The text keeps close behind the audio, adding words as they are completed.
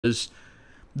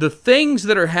The things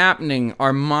that are happening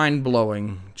are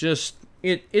mind-blowing. Just,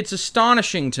 it's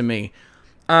astonishing to me.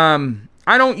 I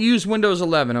don't use Windows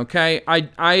 11, okay?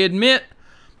 I admit,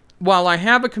 while I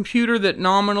have a computer that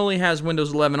nominally has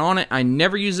Windows 11 on it, I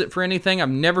never use it for anything. I've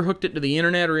never hooked it to the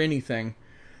internet or anything.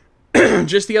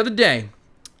 Just the other day,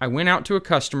 I went out to a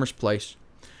customer's place.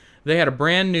 They had a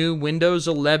brand new Windows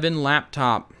 11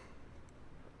 laptop.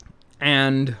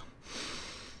 And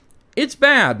it's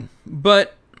bad,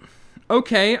 but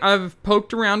okay, I've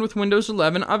poked around with Windows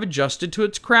 11. I've adjusted to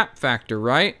its crap factor,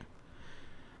 right?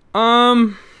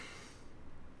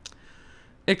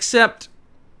 Except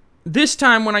this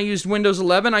time when I used Windows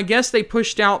 11, I guess they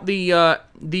pushed out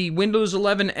the Windows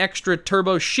 11 Extra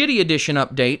Turbo Shitty Edition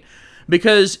update,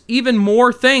 because even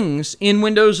more things in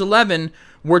Windows 11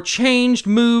 were changed,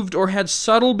 moved, or had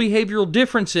subtle behavioral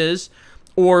differences,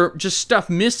 or just stuff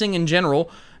missing in general,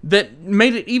 that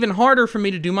made it even harder for me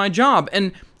to do my job.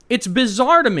 And it's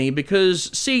bizarre to me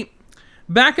because, see,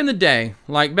 back in the day,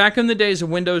 like back in the days of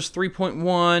Windows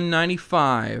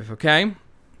 3.1.95, okay,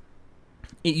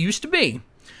 it used to be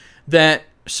that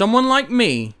someone like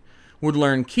me would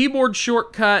learn keyboard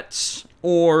shortcuts,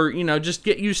 or, you know, just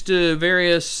get used to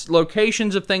various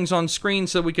locations of things on screen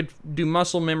so we could do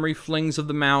muscle memory flings of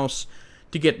the mouse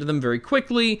to get to them very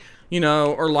quickly, you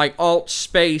know, or like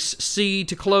Alt-Space-C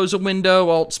to close a window,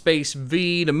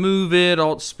 Alt-Space-V to move it,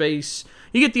 Alt-Space...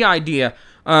 You get the idea.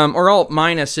 Or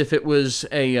Alt-minus if it was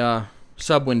a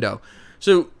sub-window.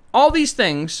 So, all these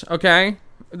things, okay,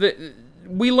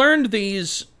 we learned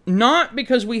these not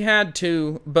because we had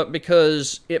to, but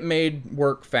because it made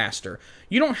work faster.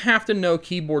 You don't have to know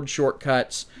keyboard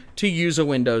shortcuts to use a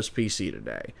Windows PC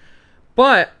today.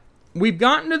 But we've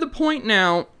gotten to the point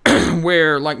now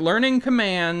where, like, learning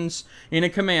commands in a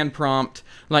command prompt,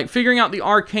 like figuring out the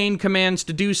arcane commands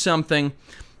to do something,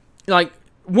 like,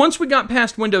 once we got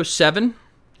past Windows 7,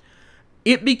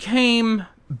 it became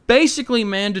basically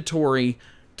mandatory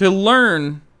to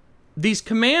learn these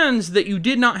commands that you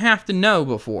did not have to know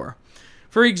before.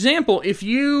 For example, if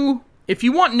you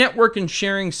want Network and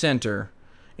Sharing Center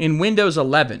in Windows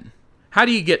 11, how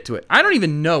do you get to it? I don't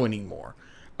even know anymore.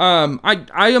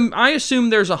 I assume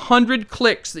there's 100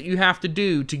 clicks that you have to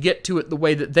do to get to it the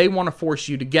way that they want to force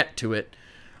you to get to it.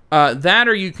 That,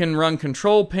 or you can run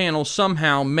Control Panel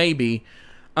somehow, maybe.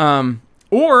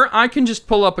 Or I can just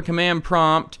pull up a command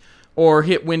prompt or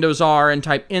hit Windows R and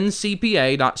type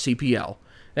ncpa.cpl.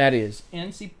 That is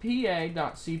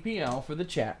ncpa.cpl for the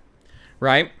chat,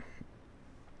 right?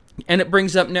 And it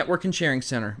brings up Network and Sharing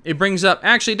Center. It brings up,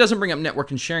 actually it doesn't bring up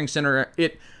Network and Sharing Center,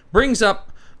 it brings up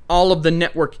all of the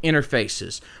network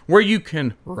interfaces, where you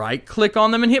can right-click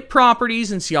on them and hit Properties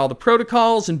and see all the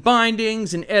protocols and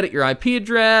bindings and edit your IP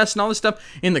address and all this stuff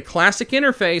in the classic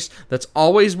interface that's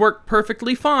always worked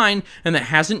perfectly fine and that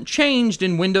hasn't changed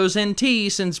in Windows NT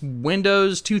since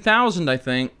Windows 2000, I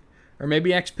think. Or maybe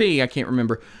XP, I can't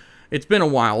remember. It's been a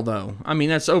while, though. I mean,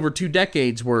 that's over 2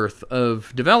 decades worth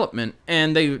of development,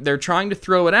 and they're trying to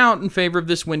throw it out in favor of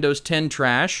this Windows 10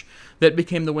 trash that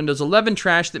became the Windows 11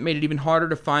 trash that made it even harder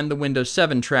to find the Windows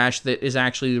 7 trash that is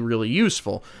actually really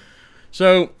useful.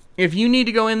 So, if you need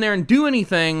to go in there and do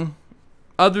anything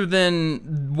other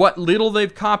than what little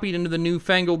they've copied into the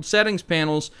newfangled settings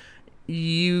panels,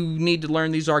 you need to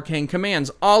learn these arcane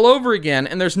commands all over again,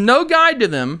 and there's no guide to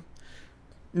them.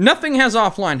 Nothing has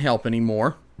offline help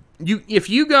anymore. If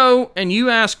you go and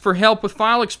you ask for help with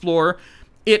File Explorer,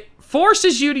 it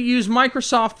forces you to use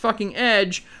Microsoft fucking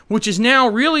Edge, which is now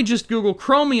really just Google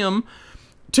Chromium,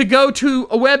 to go to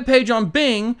a web page on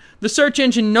Bing, the search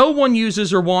engine no one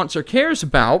uses or wants or cares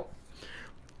about,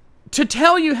 to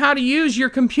tell you how to use your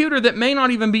computer that may not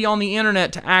even be on the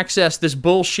internet to access this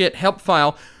bullshit help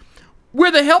file,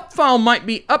 where the help file might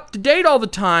be up to date all the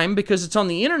time because it's on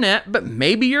the internet, but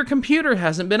maybe your computer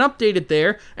hasn't been updated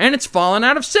there and it's fallen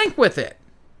out of sync with it.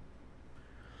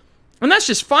 And that's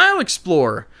just File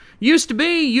Explorer. Used to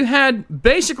be, you had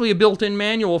basically a built-in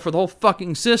manual for the whole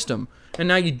fucking system, and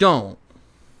now you don't.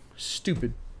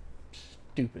 Stupid.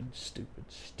 Stupid, stupid,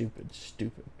 stupid,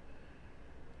 stupid.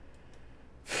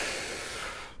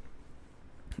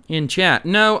 In chat,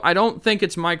 no, I don't think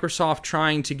it's Microsoft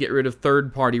trying to get rid of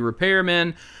third-party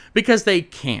repairmen, because they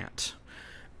can't.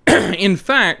 In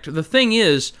fact, the thing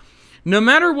is, no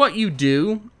matter what you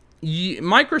do,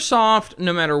 Microsoft,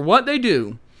 no matter what they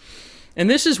do, and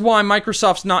this is why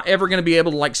Microsoft's not ever going to be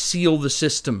able to, like, seal the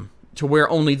system to where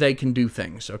only they can do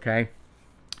things, okay?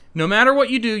 No matter what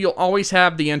you do, you'll always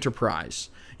have the enterprise.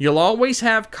 You'll always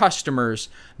have customers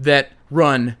that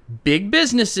run big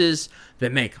businesses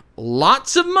that make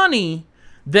lots of money,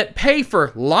 that pay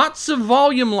for lots of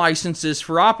volume licenses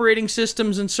for operating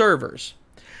systems and servers.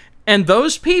 And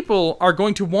those people are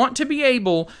going to want to be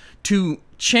able to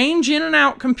change in and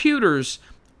out computers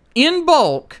in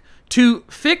bulk to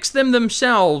fix them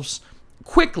themselves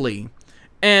quickly.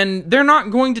 And they're not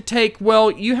going to take,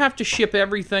 well, you have to ship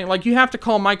everything, like you have to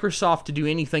call Microsoft to do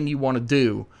anything you want to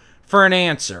do for an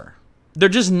answer. They're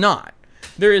just not.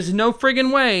 There is no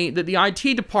friggin' way that the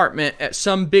IT department at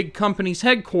some big company's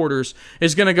headquarters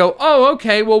is going to go, oh,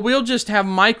 okay, well, we'll just have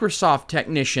Microsoft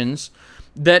technicians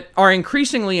that are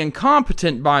increasingly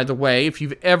incompetent, by the way, if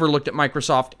you've ever looked at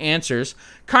Microsoft Answers.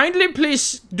 Kindly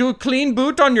please do a clean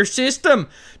boot on your system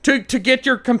to get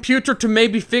your computer to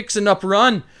maybe fix and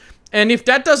uprun. And if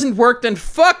that doesn't work, then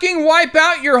fucking wipe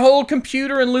out your whole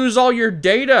computer and lose all your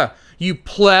data, you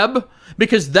pleb,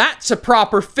 because that's a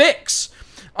proper fix.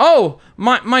 Oh,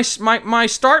 my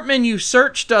start menu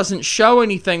search doesn't show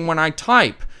anything when I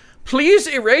type. Please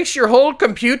erase your whole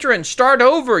computer and start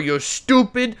over, you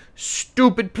stupid,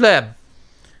 stupid pleb.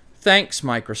 Thanks,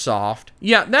 Microsoft.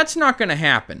 Yeah, that's not going to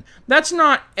happen. That's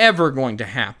not ever going to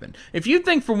happen. If you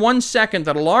think for 1 second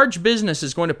that a large business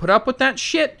is going to put up with that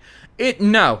shit,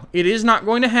 no, it is not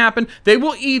going to happen. They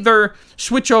will either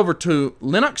switch over to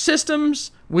Linux systems,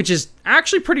 which is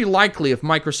actually pretty likely if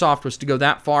Microsoft was to go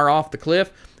that far off the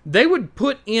cliff. They would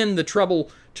put in the trouble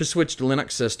to switch to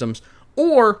Linux systems,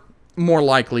 or more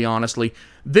likely, honestly,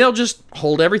 they'll just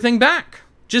hold everything back.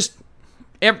 Just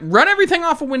run everything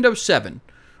off of Windows 7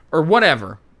 or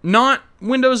whatever. Not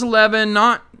Windows 11,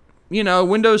 not,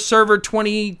 Windows Server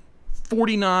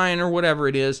 2049 or whatever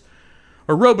it is,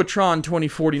 or Robotron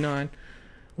 2049.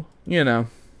 Yeah,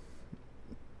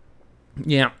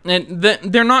 and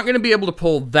they're not going to be able to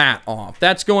pull that off.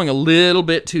 That's going a little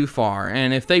bit too far.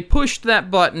 And if they pushed that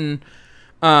button,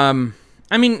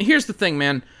 here's the thing,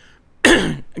 man.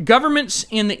 Governments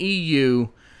in the EU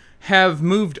have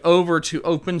moved over to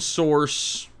open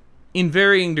source in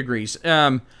varying degrees.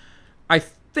 I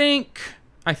think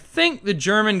the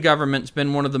German government's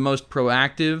been one of the most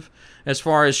proactive as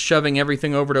far as shoving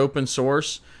everything over to open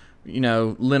source.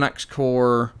 Linux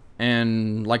Core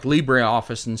and like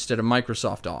LibreOffice instead of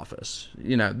Microsoft Office.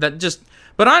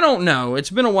 But I don't know. It's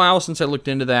been a while since I looked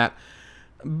into that.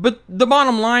 But the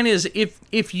bottom line is,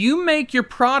 if you make your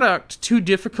product too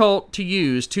difficult to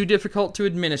use, too difficult to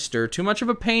administer, too much of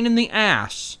a pain in the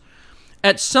ass,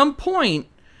 at some point,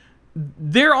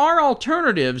 there are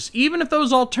alternatives, even if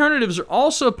those alternatives are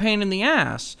also a pain in the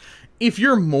ass. If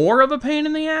you're more of a pain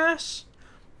in the ass,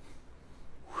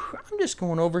 I'm just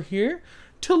going over here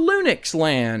to Linux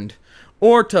land,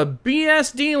 or to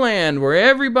BSD land, where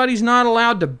everybody's not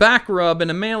allowed to back rub in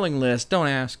a mailing list. Don't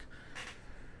ask.